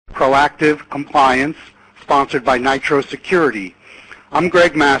Proactive Compliance, sponsored by Nitro Security. I'm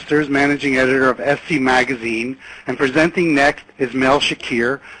Greg Masters, Managing Editor of SC Magazine, and presenting next is Mel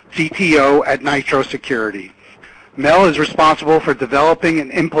Shakir, CTO at Nitro Security. Mel is responsible for developing and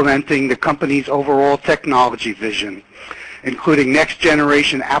implementing the company's overall technology vision, including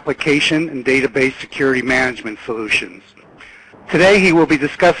next-generation application and database security management solutions. Today he will be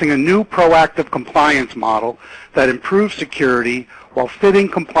discussing a new proactive compliance model that improves security while fitting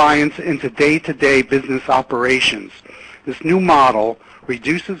compliance into day-to-day business operations. This new model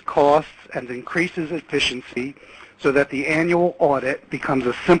reduces costs and increases efficiency so that the annual audit becomes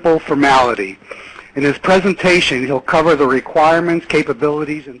a simple formality. In his presentation, he'll cover the requirements,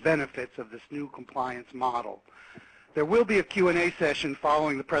 capabilities, and benefits of this new compliance model. There will be a Q&A session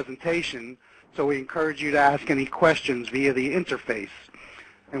following the presentation, so we encourage you to ask any questions via the interface.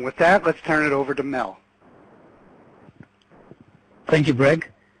 And with that, let's turn it over to Mel. Thank you, Greg.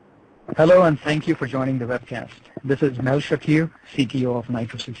 Hello, and thank you for joining the webcast. This is Mel Shakir, CTO of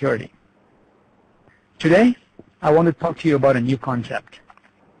Nitro Security. Today, I want to talk to you about a new concept: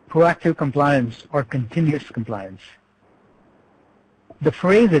 proactive compliance or continuous compliance. The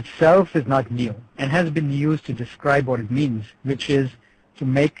phrase itself is not new and has been used to describe what it means, which is to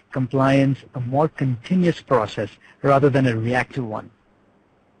make compliance a more continuous process rather than a reactive one.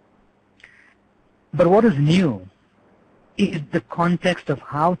 But what is new is the context of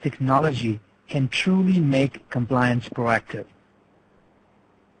how technology can truly make compliance proactive.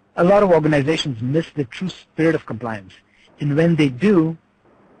 A lot of organizations miss the true spirit of compliance, and when they do,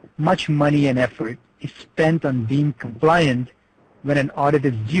 much money and effort is spent on being compliant when an audit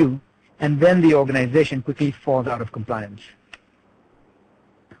is due, and then the organization quickly falls out of compliance.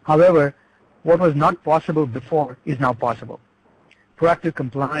 However, what was not possible before is now possible. Proactive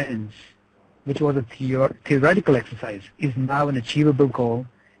compliance, which was a theoretical exercise, is now an achievable goal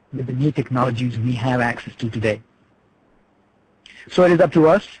with the new technologies we have access to today. So it is up to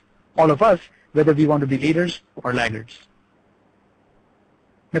us, all of us, whether we want to be leaders or laggards.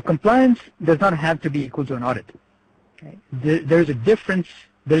 Now, compliance does not have to be equal to an audit. Okay? There's a difference.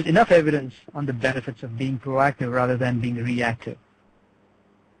 There's enough evidence on the benefits of being proactive rather than being reactive.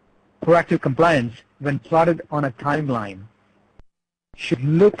 Proactive compliance, when plotted on a timeline, should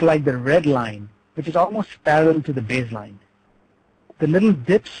look like the red line, which is almost parallel to the baseline. The little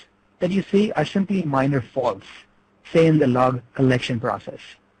dips that you see are simply minor faults, say in the log collection process.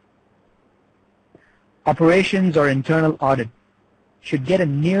 Operations or internal audit should get a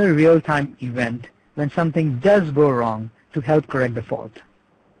near real-time event when something does go wrong to help correct the fault.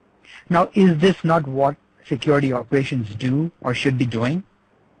 Now, is this not what security operations do or should be doing?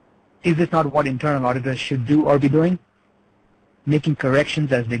 Is this not what internal auditors should do or be doing? Making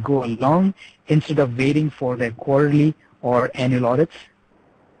corrections as they go along instead of waiting for their quarterly or annual audits?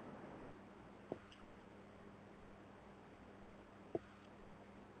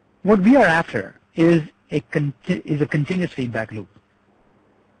 What we are after is a continuous feedback loop.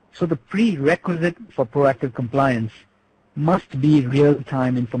 So the prerequisite for proactive compliance must be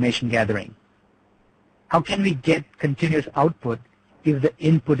real-time information gathering. How can we get continuous output if the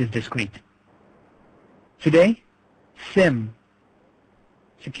input is discrete? Today, SIM,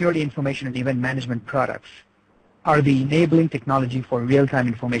 Security Information and Event Management products, are the enabling technology for real-time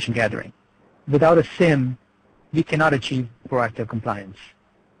information gathering. Without a SIM, we cannot achieve proactive compliance.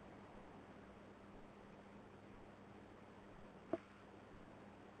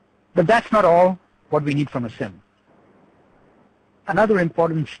 But that's not all what we need from a SIM. Another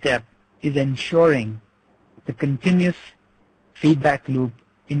important step is ensuring the continuous feedback loop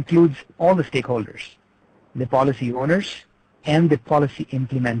includes all the stakeholders, the policy owners and the policy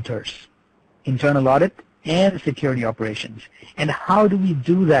implementers, internal audit and security operations. And how do we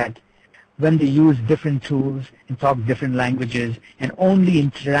do that when they use different tools and talk different languages and only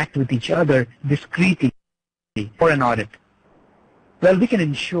interact with each other discreetly for an audit? Well, we can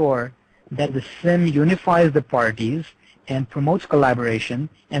ensure that the SIM unifies the parties and promotes collaboration,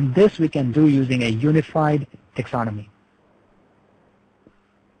 and this we can do using a unified taxonomy.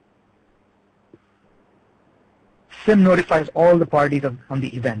 SIM notifies all the parties on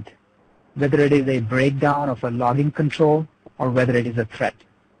the event, whether it is a breakdown of a logging control or whether it is a threat.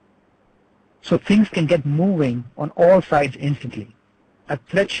 So things can get moving on all sides instantly. A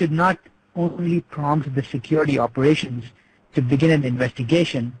threat should not only prompt the security operations to begin an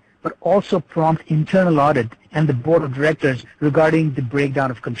investigation, but also prompt internal audit and the board of directors regarding the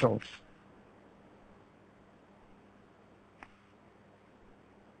breakdown of controls.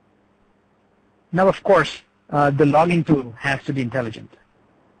 Now, of course, the logging tool has to be intelligent.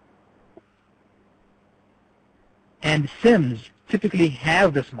 And SIMs typically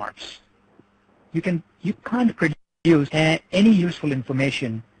have the smarts. You can't produce any useful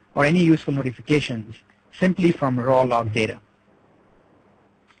information or any useful notifications simply from raw log data.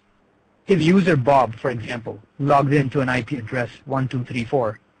 If user Bob, for example, logs into an IP address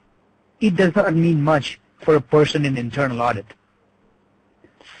 1234, it does not mean much for a person in internal audit.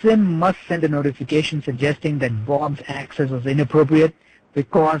 SIM must send a notification suggesting that Bob's access was inappropriate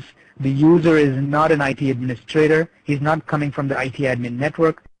because the user is not an IT administrator, he's not coming from the IT admin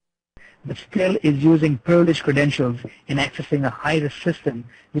network, but still is using privileged credentials and accessing a high-risk system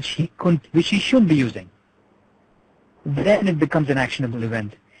which he shouldn't be using. Then it becomes an actionable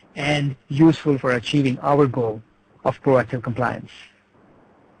event and useful for achieving our goal of proactive compliance.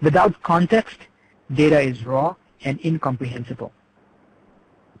 Without context, data is raw and incomprehensible.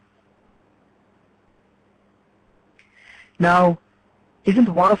 Now, isn't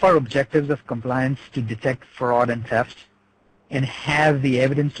one of our objectives of compliance to detect fraud and theft and have the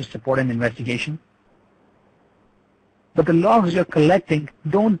evidence to support an investigation? But the logs you're collecting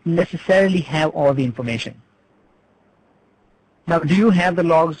don't necessarily have all the information. Now, do you have the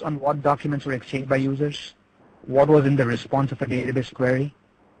logs on what documents were exchanged by users? What was in the response of a database query?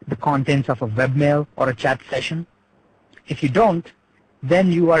 The contents of a webmail or a chat session? If you don't,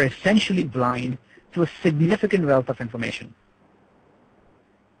 then you are essentially blind to a significant wealth of information.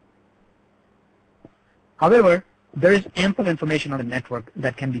 However, there is ample information on the network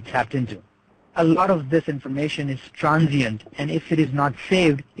that can be tapped into. A lot of this information is transient, and if it is not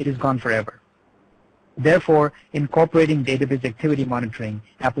saved, it is gone forever. Therefore, incorporating database activity monitoring,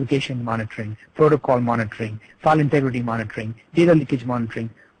 application monitoring, protocol monitoring, file integrity monitoring, data leakage monitoring,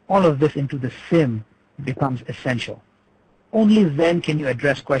 all of this into the SIM becomes essential. Only then can you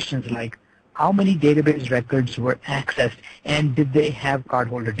address questions like, how many database records were accessed and did they have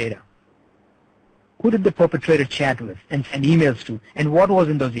cardholder data? Who did the perpetrator chat with and send emails to, and what was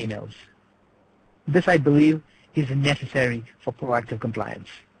in those emails? This, I believe, is necessary for proactive compliance.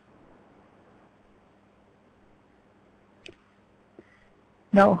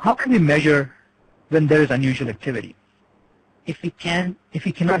 Now, how can we measure when there is unusual activity? If we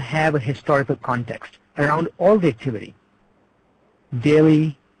cannot have a historical context around all the activity,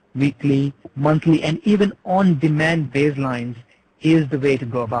 daily, weekly, monthly, and even on-demand baselines is the way to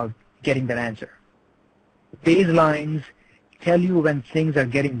go about getting that answer. Baselines tell you when things are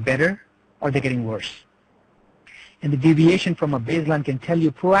getting better or they're getting worse. And the deviation from a baseline can tell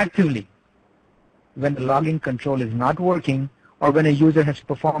you proactively when the logging control is not working or when a user has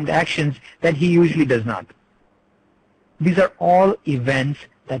performed actions that he usually does not. These are all events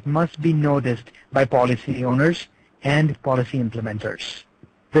that must be noticed by policy owners and policy implementers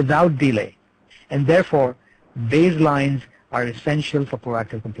without delay, and therefore baselines are essential for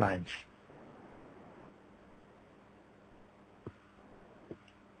proactive compliance.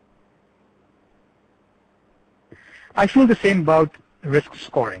 I feel the same about risk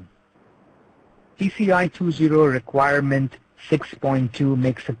scoring. PCI 2.0 requirement 6.2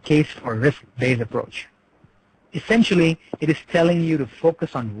 makes a case for risk-based approach. Essentially, it is telling you to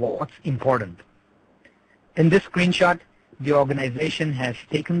focus on what's important. In this screenshot, the organization has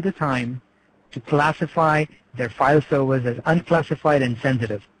taken the time to classify their file servers as unclassified and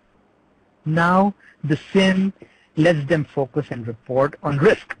sensitive. Now, the SIM lets them focus and report on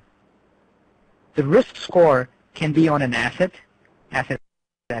risk. The risk score can be on an asset, asset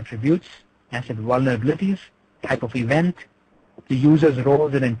attributes, asset vulnerabilities, type of event, the user's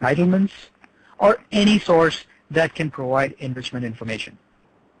roles and entitlements, or any source that can provide enrichment information.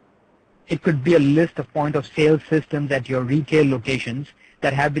 It could be a list of point-of-sale systems at your retail locations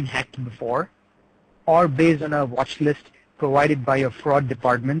that have been hacked before, or based on a watch list provided by your fraud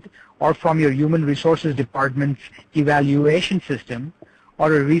department or from your human resources department's evaluation system,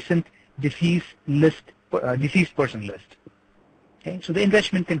 or a recent deceased person list. Okay? So the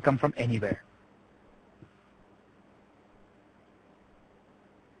enrichment can come from anywhere.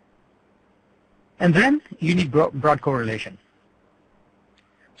 And then you need broad correlation.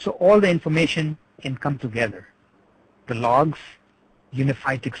 So all the information can come together. The logs,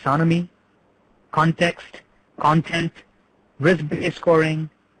 unified taxonomy, context, content, risk-based scoring,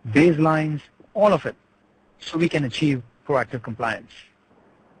 baselines, all of it, so we can achieve proactive compliance.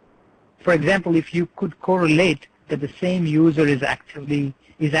 For example, if you could correlate that the same user is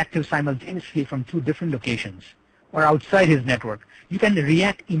active simultaneously from two different locations or outside his network, you can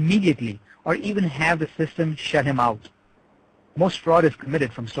react immediately or even have the system shut him out. Most fraud is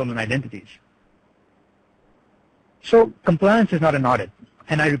committed from stolen identities. So compliance is not an audit,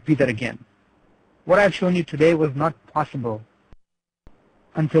 and I repeat that again. What I've shown you today was not possible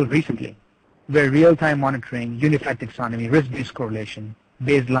until recently. where real-time monitoring, unified taxonomy, risk-based correlation,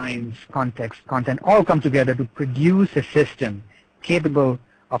 baselines, context, content all come together to produce a system capable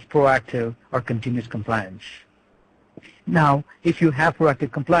of proactive or continuous compliance. Now, if you have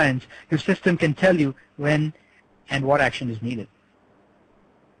proactive compliance, your system can tell you when and what action is needed.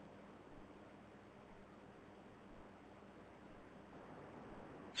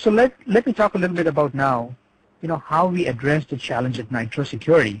 So let me talk a little bit about now, how we address the challenge at Nitro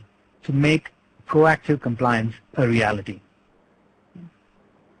Security to make proactive compliance a reality.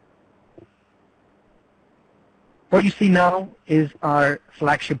 What you see now is our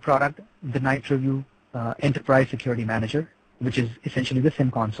flagship product, the NitroView Enterprise Security Manager, which is essentially the SIM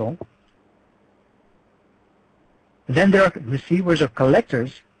console. Then there are receivers or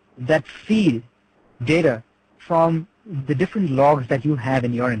collectors that feed data from the different logs that you have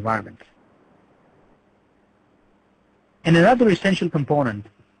in your environment. And another essential component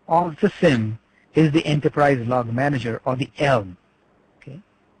of the SIM is the Enterprise Log Manager, or the ELM. Okay?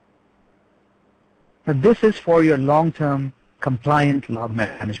 Now this is for your long-term compliant log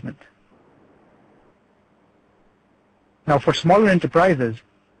management. Now for smaller enterprises,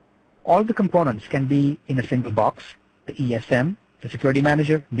 all the components can be in a single box: the ESM, the Security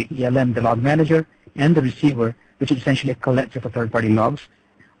Manager, the ELM, the Log Manager, and the receiver, which is essentially a collector for third-party logs,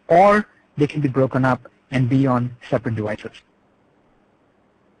 or they can be broken up and be on separate devices.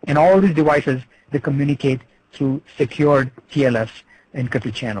 And all these devices, they communicate through secured TLS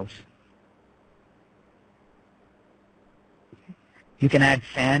encrypted channels. You can add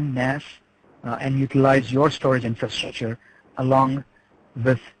SAN, NAS, and utilize your storage infrastructure along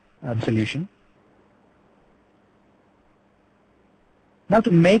with the solution. Now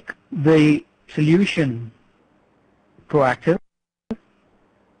to make the solution proactive,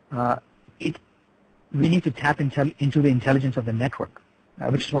 we need to tap into the intelligence of the network,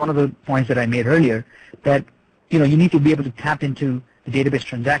 which is one of the points that I made earlier, that you need to be able to tap into the database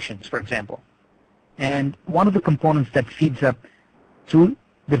transactions, for example. And one of the components that feeds up to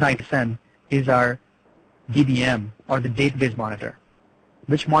the NITSM is our DBM, or the database monitor,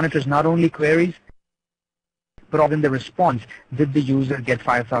 which monitors not only queries, but also in the response, did the user get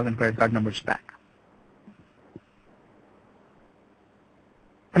 5,000 credit card numbers back.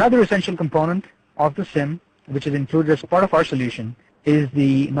 Another essential component of the SIM, which is included as part of our solution, is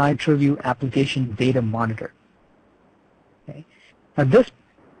the NitroView Application Data Monitor. Okay. Now this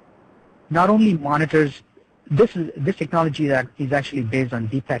not only monitors, this technology that is actually based on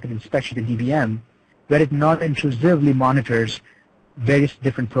deep packet inspection, the DBM, where it non-intrusively monitors various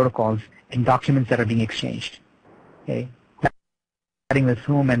different protocols and documents that are being exchanged. Okay. Chatting with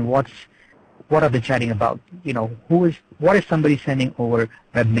whom and what are they chatting about? What is somebody sending over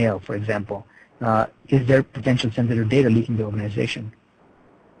web mail, for example? Is there potential sensitive data leaking the organization?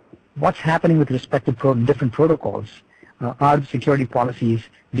 What's happening with respect to different protocols? Are the security policies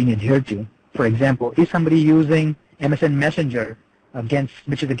being adhered to? For example, is somebody using MSN Messenger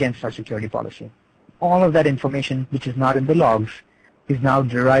which is against our security policy? All of that information, which is not in the logs, is now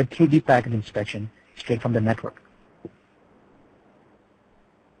derived through deep packet inspection straight from the network.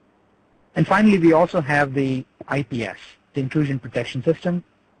 And finally, we also have the IPS, the Intrusion Protection System,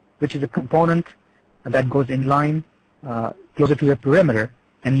 which is a component that goes in line closer to the perimeter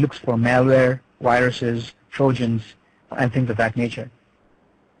and looks for malware, viruses, trojans, and things of that nature.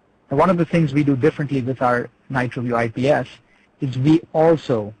 And one of the things we do differently with our NitroView IPS is we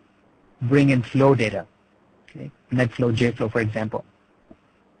also bring in flow data, okay? NetFlow, JFlow, for example.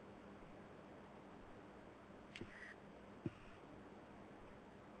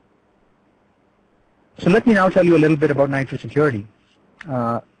 So let me now tell you a little bit about Nitro Security.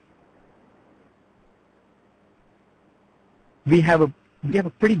 We have a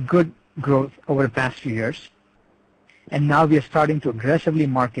pretty good growth over the past few years, and now we are starting to aggressively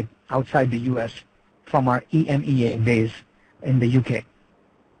market outside the US from our EMEA base in the UK.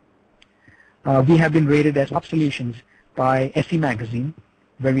 We have been rated as top solutions by SE Magazine,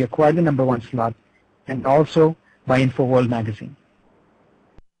 where we acquired the #1 slot, and also by InfoWorld Magazine.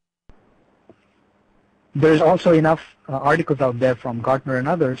 There's also enough articles out there from Gartner and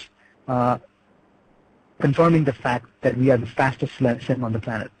others confirming the fact that we are the fastest SIM on the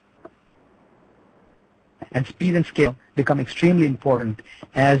planet. And speed and scale become extremely important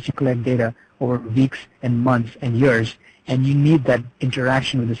as you collect data over weeks and months and years, and you need that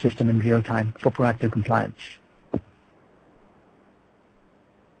interaction with the system in real time for proactive compliance.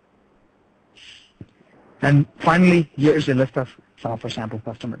 And finally, here's a list of some of our sample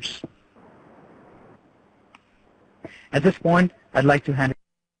customers. At this point, I'd like to hand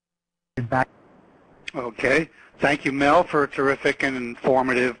it back Okay. Thank you, Mel, for a terrific and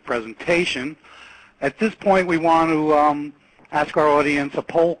informative presentation. At this point, we want to ask our audience a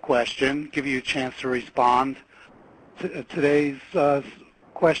poll question, give you a chance to respond. Today's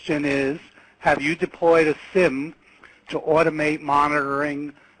question is, have you deployed a SIM to automate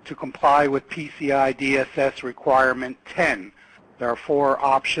monitoring to comply with PCI DSS requirement 10? There are 4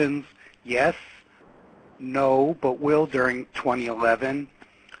 options: yes, no, but will during 2011,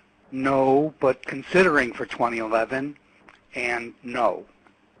 no, but considering for 2011, and no.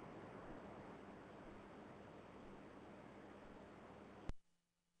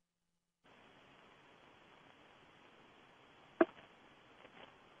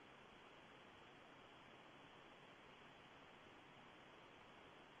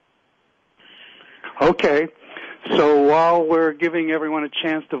 Okay, so while we're giving everyone a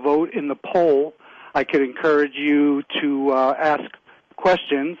chance to vote in the poll, I could encourage you to ask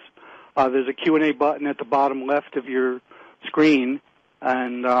questions. There's a Q&A button at the bottom left of your screen,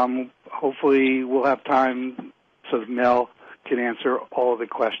 and hopefully we'll have time so that Mel can answer all of the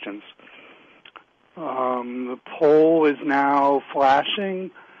questions. The poll is now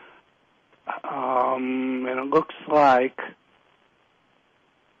flashing, and it looks like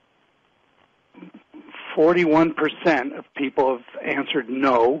 41% of people have answered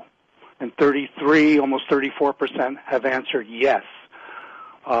no, and 33, almost 34% have answered yes.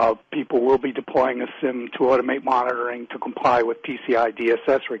 People will be deploying a SIM to automate monitoring to comply with PCI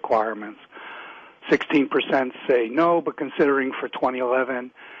DSS requirements. 16% say no, but considering for 2011,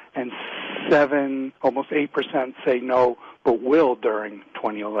 and almost 8% say no, but will during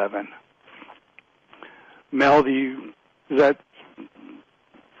 2011. Mel, does that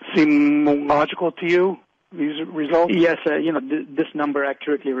seem logical to you, these results? Yes, this number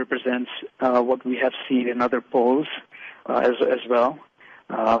accurately represents what we have seen in other polls as well.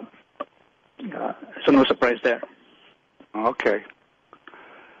 So no surprise there. Okay.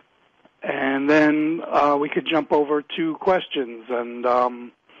 And then we could jump over to questions. And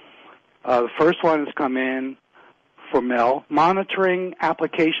the first one has come in for Mel. Monitoring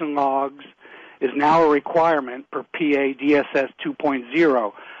application logs is now a requirement per PCI-DSS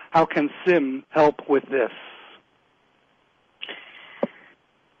 2.0. How can SIM help with this?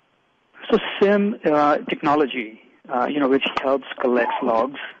 So SIM technology, which helps collect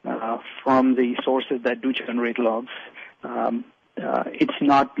logs from the sources that do generate logs. It's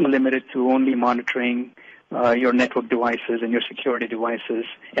not limited to only monitoring your network devices and your security devices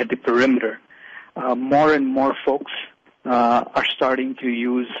at the perimeter. More and more folks are starting to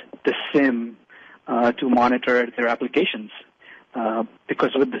use the SIM to monitor their applications.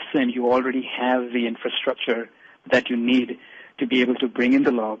 Because with the SIM, you already have the infrastructure that you need to be able to bring in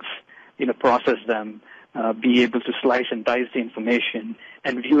the logs, process them, be able to slice and dice the information,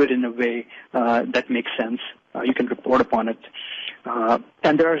 and view it in a way that makes sense. You can report upon it.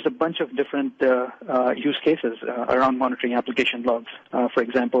 And there's a bunch of different use cases around monitoring application logs. For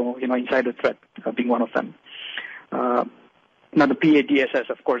example, insider threat being one of them. Now, the PCI-DSS,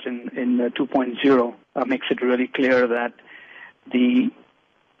 of course, in 2.0 makes it really clear that the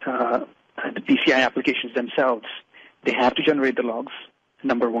PCI applications themselves, they have to generate the logs,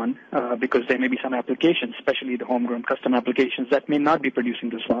 number one, because there may be some applications, especially the homegrown custom applications, that may not be producing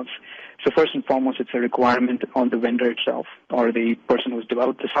those logs. So first and foremost, it's a requirement on the vendor itself or the person who's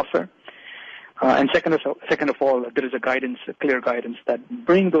developed the software. And second of all, there is a clear guidance that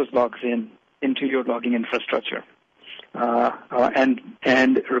bring those logs into your logging infrastructure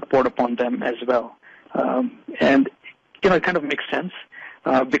and report upon them as well. And it kind of makes sense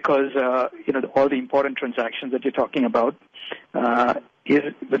because all the important transactions that you're talking about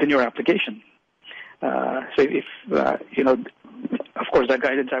is within your application. So if of course, that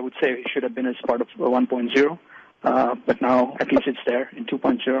guidance I would say should have been as part of 1.0, but now at least it's there in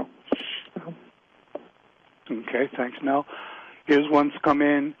 2.0. Okay, thanks, Mel. Here's one's come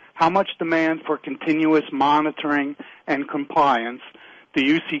in. How much demand for continuous monitoring and compliance do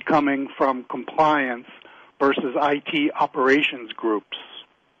you see coming from compliance versus IT operations groups?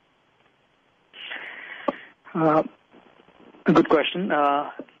 A good question.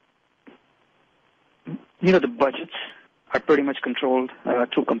 The budgets are pretty much controlled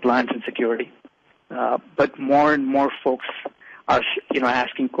through compliance and security. But more and more folks are,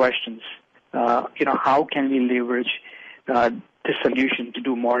 asking questions. How can we leverage this solution to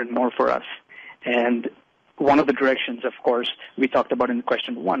do more and more for us? And one of the directions, of course, we talked about in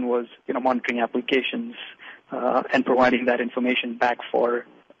question one was, monitoring applications and providing that information back for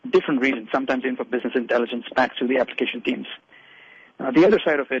different reasons, sometimes even for business intelligence back to the application teams. The other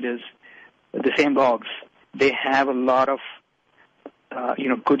side of it is the same logs. They have a lot of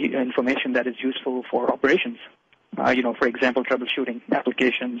good information that is useful for operations. For example, troubleshooting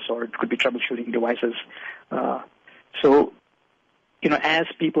applications, or it could be troubleshooting devices. As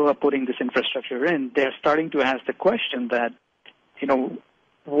people are putting this infrastructure in, they're starting to ask the question that,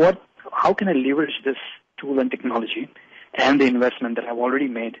 how can I leverage this tool and technology and the investment that I've already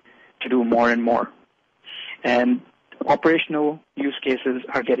made to do more and more? And operational use cases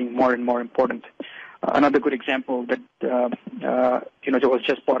are getting more and more important. Another good example that that was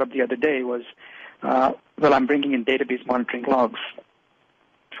just brought up the other day was, I'm bringing in database monitoring logs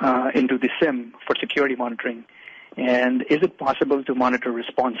into the SIM for security monitoring. And is it possible to monitor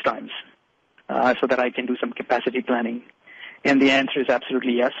response times so that I can do some capacity planning? And the answer is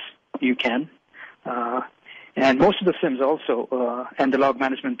absolutely yes, you can. And most of the SIMs also, and the log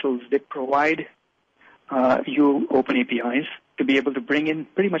management tools, they provide you open APIs to be able to bring in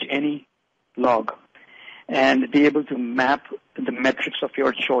pretty much any log and be able to map the metrics of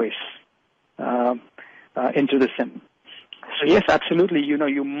your choice into the SIM. So yes, absolutely,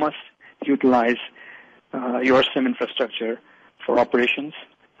 you must utilize your SIM infrastructure for operations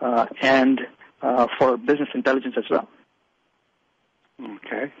and for business intelligence as well.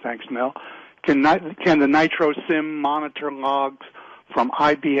 Okay, thanks, Mel. Can the Nitro SIM monitor logs from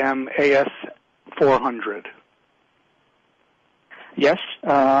IBM AS400? Yes,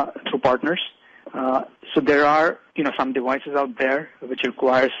 through partners. So there are, some devices out there which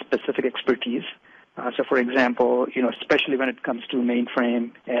require specific expertise. So, for example, especially when it comes to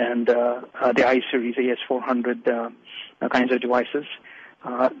mainframe and the I-Series AS400 kinds of devices,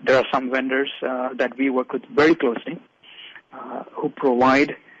 there are some vendors that we work with very closely who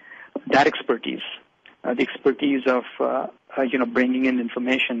provide that expertise, the expertise of bringing in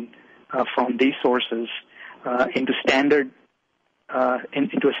information from these sources into a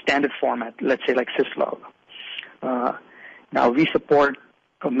standard format, let's say like syslog. Now we support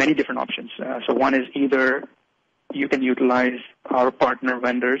many different options. So one is either you can utilize our partner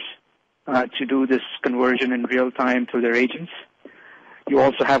vendors to do this conversion in real time through their agents. You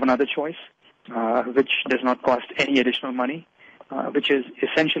also have another choice, which does not cost any additional money, which is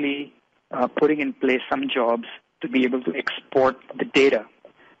essentially putting in place some jobs to be able to export the data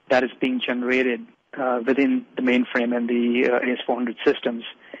that is being generated within the mainframe and the AS400 systems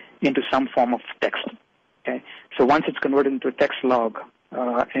into some form of text. Okay, so once it's converted into a text log,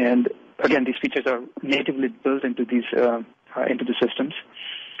 and again, these features are natively built into these into the systems,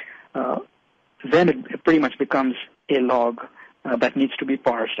 then it pretty much becomes a log that needs to be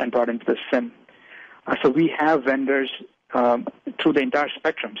parsed and brought into the SIM. So we have vendors through the entire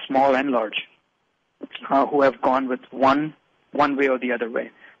spectrum, small and large, who have gone with one way or the other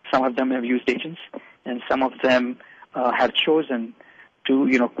way. Some of them have used agents, and some of them have chosen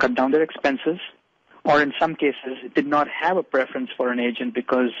to cut down their expenses, or in some cases did not have a preference for an agent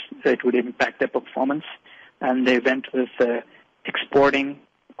because it would impact their performance, and they went with exporting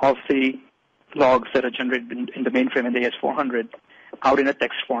of the logs that are generated in the mainframe and the AS400 out in a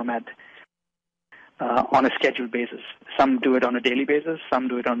text format on a scheduled basis. Some do it on a daily basis, some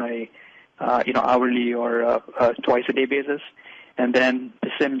do it on a hourly or twice a day basis, and then the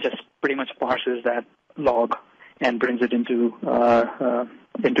SIM just pretty much parses that log and brings it into the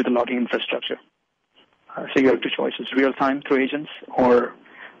logging infrastructure. So you have two choices: real time through agents, or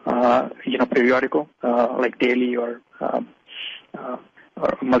periodical, like daily or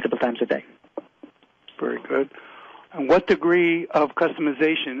multiple times a day. Very good. And what degree of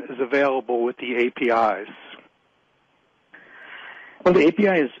customization is available with the APIs? Well, the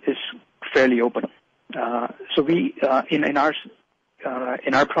API is fairly open. So we in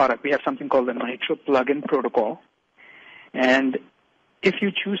our product we have something called the Nitro plugin protocol, and if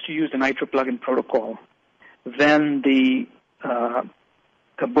you choose to use the Nitro plugin protocol, then the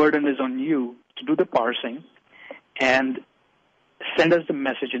burden is on you to do the parsing and send us the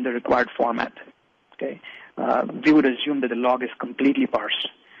message in the required format. Okay, we would assume that the log is completely parsed.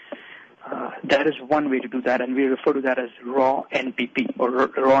 That is one way to do that, and we refer to that as raw NPP, or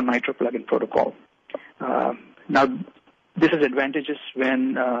raw Nitro plugin protocol. Now, this is advantageous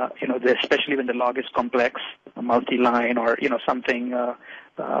when especially when the log is complex, multi-line, or something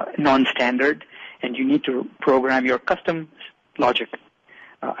non-standard, and you need to program your custom logic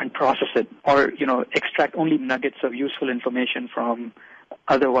and process it, or extract only nuggets of useful information from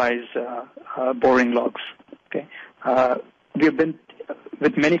otherwise boring logs. Okay, we've been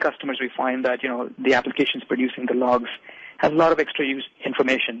with many customers. We find that the applications producing the logs has a lot of extra use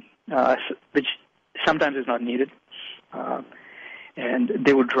information, which sometimes is not needed, and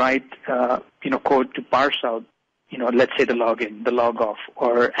they would write code to parse out let's say the login, the log off,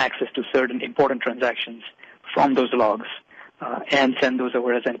 or access to certain important transactions from those logs and send those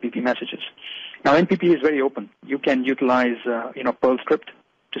over as NPP messages. Now, NPP is very open. You can utilize, Perl script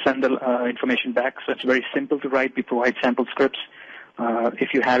to send the information back. So it's very simple to write. We provide sample scripts.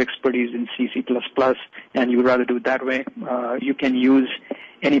 If you have expertise in C, C++, and you would rather do it that way, you can use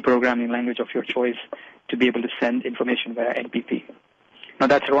any programming language of your choice to be able to send information via NPP. Now,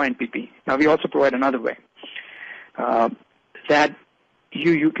 that's raw NPP. Now, we also provide another way that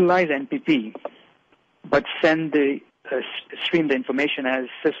you utilize NPP, but send stream the information as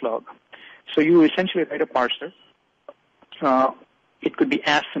syslog. So you essentially write a parser. It could be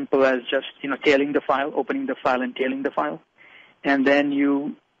as simple as just tailing the file, opening the file and tailing the file. And then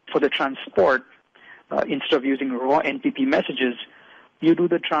you, for the transport, instead of using raw NPP messages, you do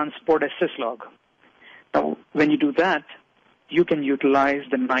the transport as syslog. Now, when you do that, you can utilize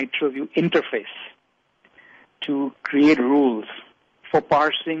the NitroView interface to create rules for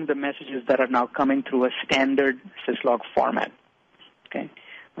parsing the messages that are now coming through a standard syslog format. Okay,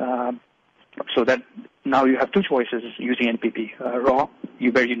 so that now you have two choices using NPP. Raw,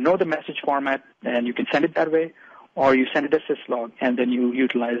 where you know the message format and you can send it that way, or you send it as syslog and then you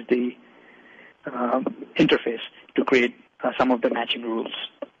utilize the interface to create some of the matching rules.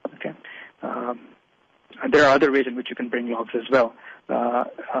 Okay. There are other ways in which you can bring logs as well.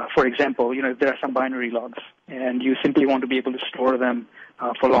 For example, if there are some binary logs and you simply want to be able to store them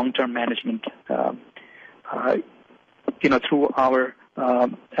for long-term management, through our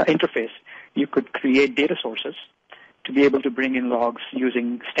interface, you could create data sources to be able to bring in logs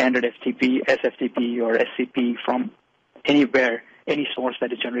using standard FTP, SFTP, or SCP from anywhere, any source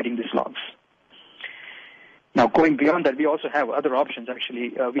that is generating these logs. Now, going beyond that, we also have other options, actually.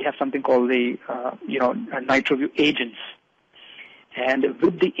 We have something called the, NitroView agents. And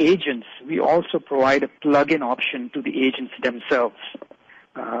with the agents, we also provide a plug-in option to the agents themselves.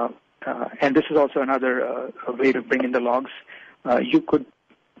 And this is also another way to bring in the logs. You could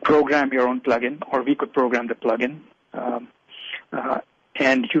program your own plugin, or we could program the plugin,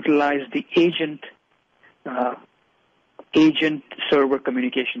 and utilize the agent server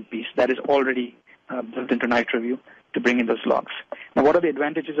communication piece that is already built into NitroView to bring in those logs. Now, what are the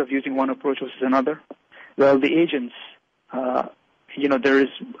advantages of using one approach versus another? Well, the agents, there is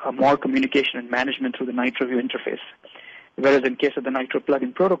more communication and management through the NitroView interface. Whereas in case of the Nitro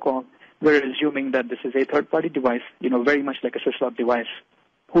plugin protocol, we're assuming that this is a third-party device, very much like a syslog device,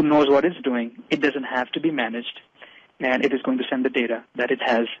 who knows what it's doing. It doesn't have to be managed, and it is going to send the data that it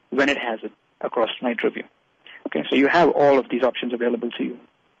has when it has it across NitroView. Okay, so you have all of these options available to you.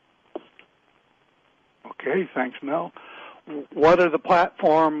 Okay, thanks, Mel. What are the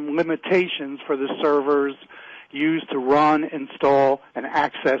platform limitations for the servers used to run, install, and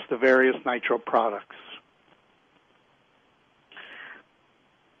access the various Nitro products?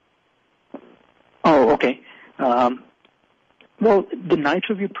 Oh, okay. Well, the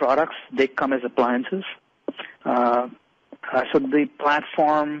NitroView products, they come as appliances. So the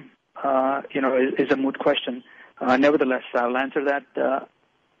platform, is a moot question. Nevertheless, I'll answer that.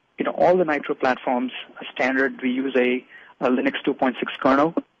 All the Nitro platforms are standard. We use a Linux 2.6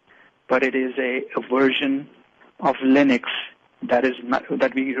 kernel, but it is a version of Linux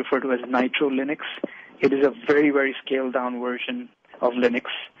that we refer to as Nitro Linux. It is a very, very scaled down version of Linux,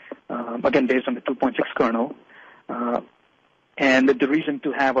 again based on the 2.6 kernel. And the reason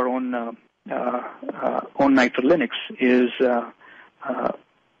to have our own Nitro Linux is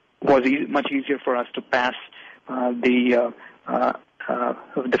was much easier for us to pass the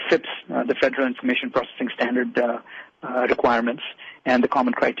FIPS, the Federal Information Processing Standard requirements and the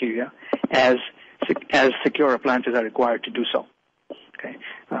common criteria as secure appliances are required to do so. Okay,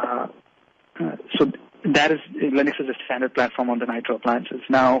 so that is Linux is a standard platform on the Nitro appliances.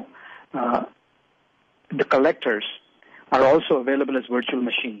 Now, the collectors are also available as virtual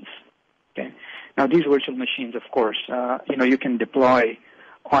machines. Okay, now these virtual machines, of course, you can deploy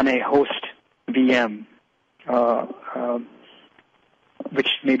on a host VM, which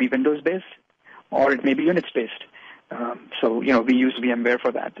may be Windows-based, or it may be Unix-based. So we use VMware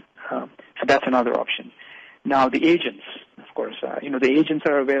for that. So that's another option. Now, the agents, of course, the agents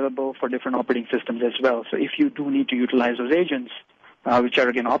are available for different operating systems as well. So if you do need to utilize those agents, which are,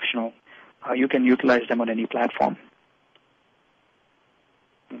 again, optional, you can utilize them on any platform.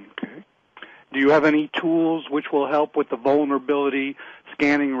 Okay. Do you have any tools which will help with the vulnerability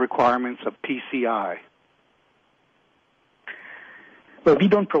scanning requirements of PCI? Well, we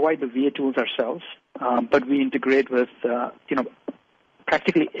don't provide the VA tools ourselves, but we integrate with,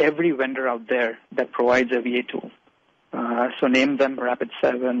 practically every vendor out there that provides a VA tool. So name them,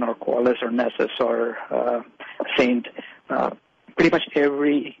 Rapid7 or Qualys or Nessus or Saint. Pretty much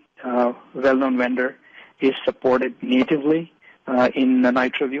every well-known vendor is supported natively in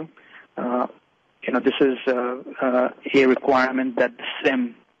NitroView. This is a requirement that the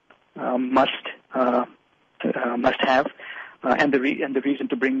SIM must have, and the reason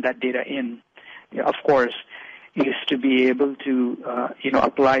to bring that data in, of course, is to be able to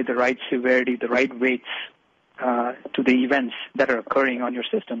apply the right severity, the right weights to the events that are occurring on your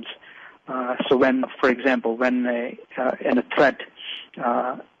systems. So when, for example, when a threat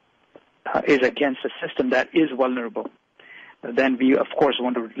is against a system that is vulnerable, then we, of course,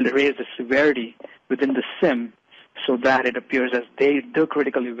 want to raise the severity within the SIM so that it appears as the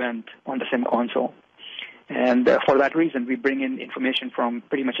critical event on the SIM console. And for that reason, we bring in information from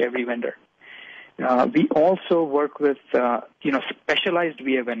pretty much every vendor. We also work with, specialized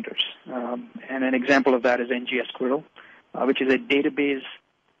VA vendors. And an example of that is NGS Squirrel, which is a database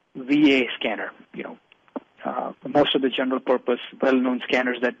VA scanner. Most of the general purpose, well-known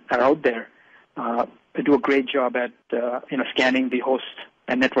scanners that are out there do a great job at, scanning the host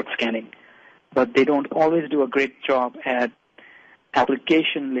and network scanning. But they don't always do a great job at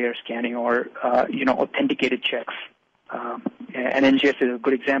application layer scanning or, authenticated checks. And NGS is a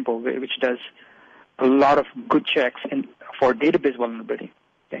good example, which does a lot of good checks for database vulnerability.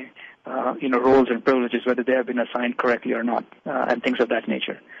 Okay? Roles and privileges, whether they have been assigned correctly or not, and things of that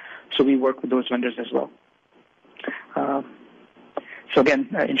nature. So we work with those vendors as well. So again,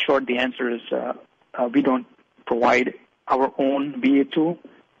 in short, the answer is we don't provide our own VA tool,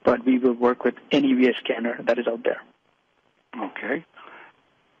 but we will work with any VA scanner that is out there. Okay.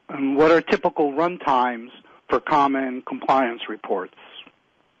 And what are typical run times for common compliance reports?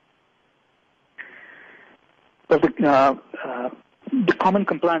 Well, the common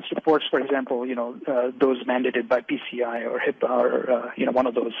compliance reports, for example, those mandated by PCI or HIPAA or, one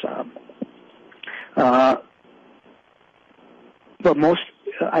of those. But most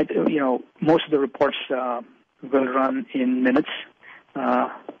of the reports will run in minutes.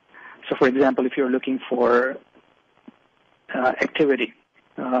 So, for example, if you're looking for activity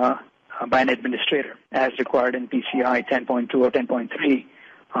by an administrator, as required in PCI 10.2 or 10.3,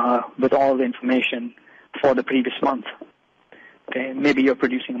 with all the information for the previous month. Okay, maybe you're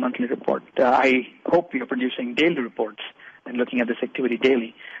producing a monthly report. I hope you're producing daily reports and looking at this activity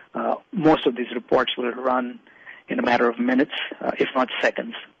daily. Most of these reports will run in a matter of minutes, if not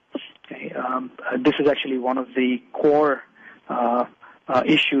seconds. Okay, this is actually one of the core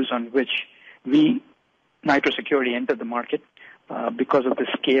issues on which we, Nitro Security, entered the market because of the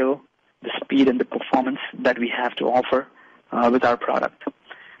scale, the speed, and the performance that we have to offer with our product.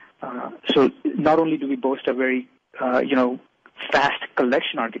 So not only do we boast a very, fast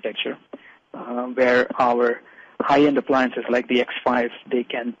collection architecture where our high-end appliances like the X5, they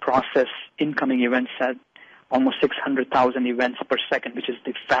can process incoming events at almost 600,000 events per second, which is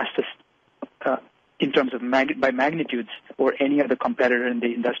the fastest in terms of by magnitudes or any other competitor in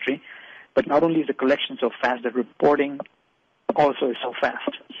the industry. But not only is the collection so fast, the reporting also is so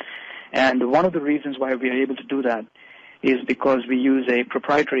fast. And one of the reasons why we are able to do that is because we use a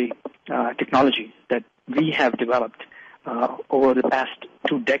proprietary technology that we have developed over the past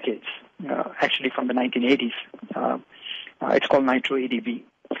 2 decades, actually from the 1980s. It's called Nitro ADB.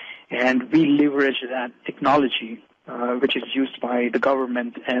 And we leverage that technology, which is used by the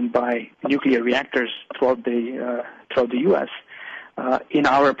government and by nuclear reactors throughout the U.S., in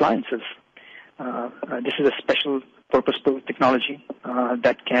our appliances. This is a special purpose-built technology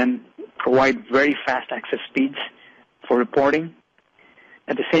that can provide very fast access speeds for reporting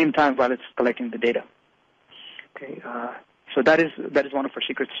at the same time while it's collecting the data. Okay, so that is one of our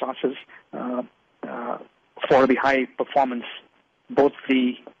secret sauces for the high performance, both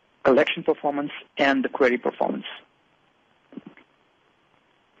the collection performance and the query performance.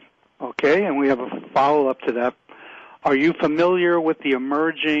 Okay, and we have a follow-up to that. Are you familiar with the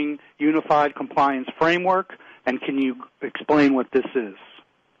emerging Unified Compliance Framework, and can you explain what this is?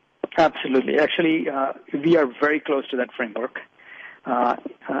 Absolutely. Actually, we are very close to that framework.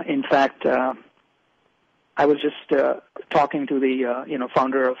 In fact, I was just talking to the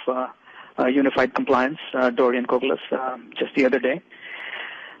founder of Unified Compliance, Dorian Kogelas, just the other day,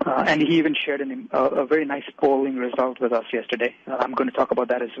 and he even shared a very nice polling result with us yesterday. I'm going to talk about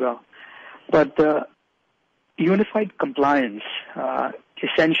that as well. But Unified Compliance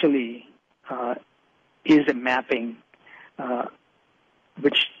essentially is a mapping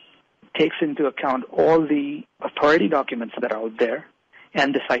which takes into account all the authority documents that are out there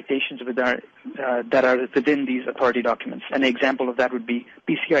and the citations that are within these authority documents. An example of that would be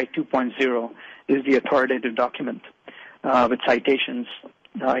PCI 2.0 is the authoritative document with citations,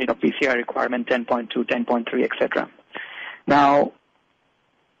 PCI requirement 10.2, 10.3, etc. Now,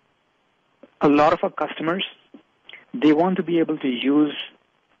 a lot of our customers, they want to be able to use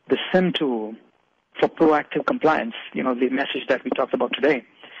the SIM tool for proactive compliance, the message that we talked about today.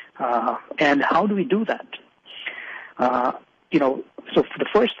 And how do we do that? So the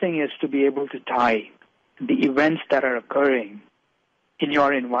first thing is to be able to tie the events that are occurring in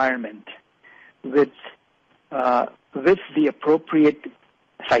your environment with the appropriate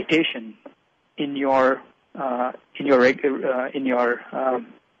citation in your PCI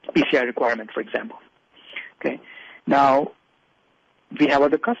requirement, for example. Okay. Now, we have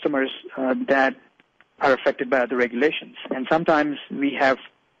other customers that are affected by other regulations, and sometimes we have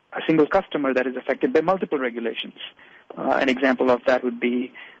a single customer that is affected by multiple regulations. An example of that would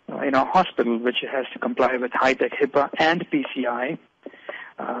be in a hospital, which has to comply with high-tech HIPAA and PCI,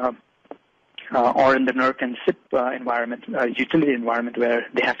 or in the NERC and SIP environment, utility environment, where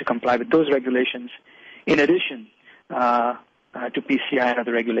they have to comply with those regulations in addition to PCI and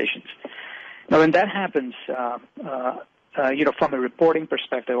other regulations. Now, when that happens, from a reporting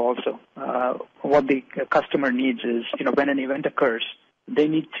perspective also, what the customer needs is, when an event occurs, they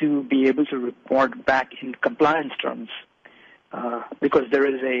need to be able to report back in compliance terms, because there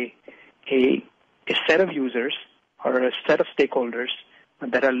is a set of users or a set of stakeholders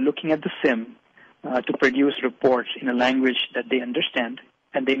that are looking at the SIM to produce reports in a language that they understand,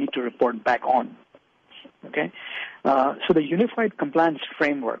 and they need to report back on. Okay, so the Unified Compliance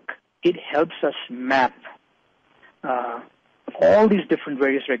Framework, it helps us map all these different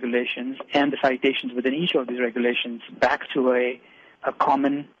various regulations and the citations within each of these regulations back to a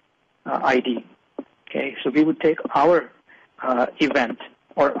common ID. Okay, so we would take our event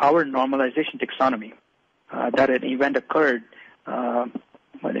or our normalization taxonomy that an event occurred,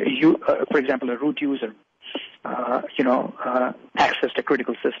 for example, a root user, accessed a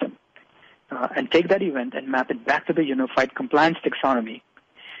critical system, and take that event and map it back to the Unified Compliance Taxonomy,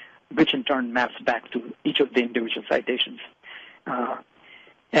 which in turn maps back to each of the individual citations.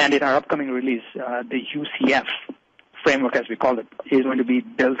 And in our upcoming release, the UCF framework, as we call it, is going to be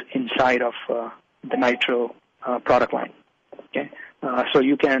built inside of the Nitro product line. Okay, so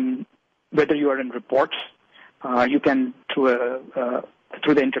you can, whether you are in reports, you can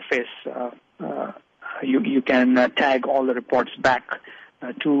through the interface, you can tag all the reports back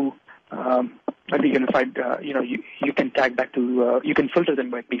to the unified. You can tag back to. You can filter them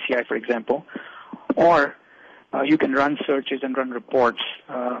by PCI, for example, or you can run searches and run reports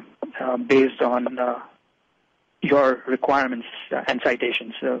based on your requirements and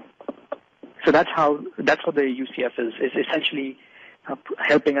citations. So that's how the UCF is essentially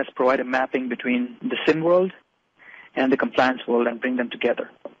helping us provide a mapping between the SIM world and the compliance world and bring them together.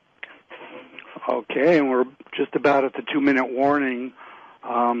 Okay, and we're just about at the 2-minute warning,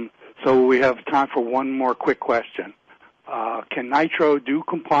 so we have time for one more quick question. Can Nitro do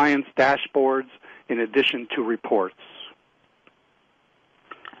compliance dashboards in addition to reports?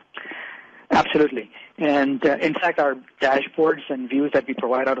 Absolutely. And in fact, our dashboards and views that we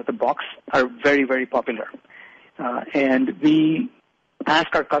provide out of the box are very, very popular. And we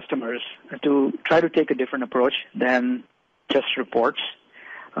ask our customers to try to take a different approach than just reports,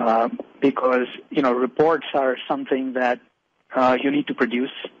 because, reports are something that you need to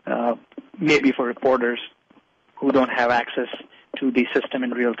produce, maybe for reporters who don't have access to the system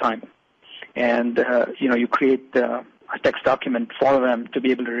in real time. And, you create a text document for them to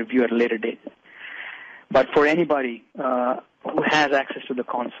be able to review at a later date. But for anybody who has access to the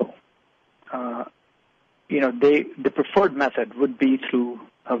console, the preferred method would be through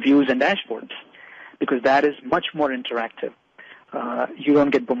views and dashboards, because that is much more interactive. You don't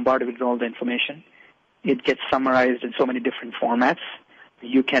get bombarded with all the information. It gets summarized in so many different formats.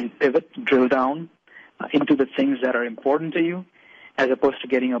 You can pivot, drill down into the things that are important to you, as opposed to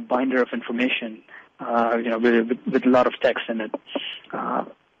getting a binder of information, with a lot of text in it.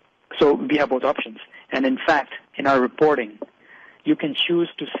 So we have both options. And in fact, in our reporting, you can choose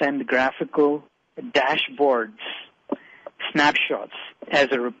to send graphical dashboards, snapshots as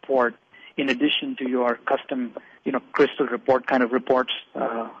a report, in addition to your custom, crystal report kind of reports,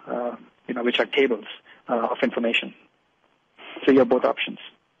 which are tables of information. So you have both options.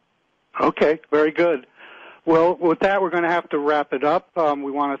 Okay, very good. Well, with that, we're going to have to wrap it up.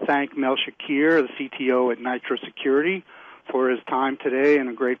 We want to thank Mel Shakir, the CTO at Nitro Security, for his time today and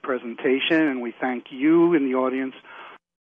a great presentation. And we thank you in the audience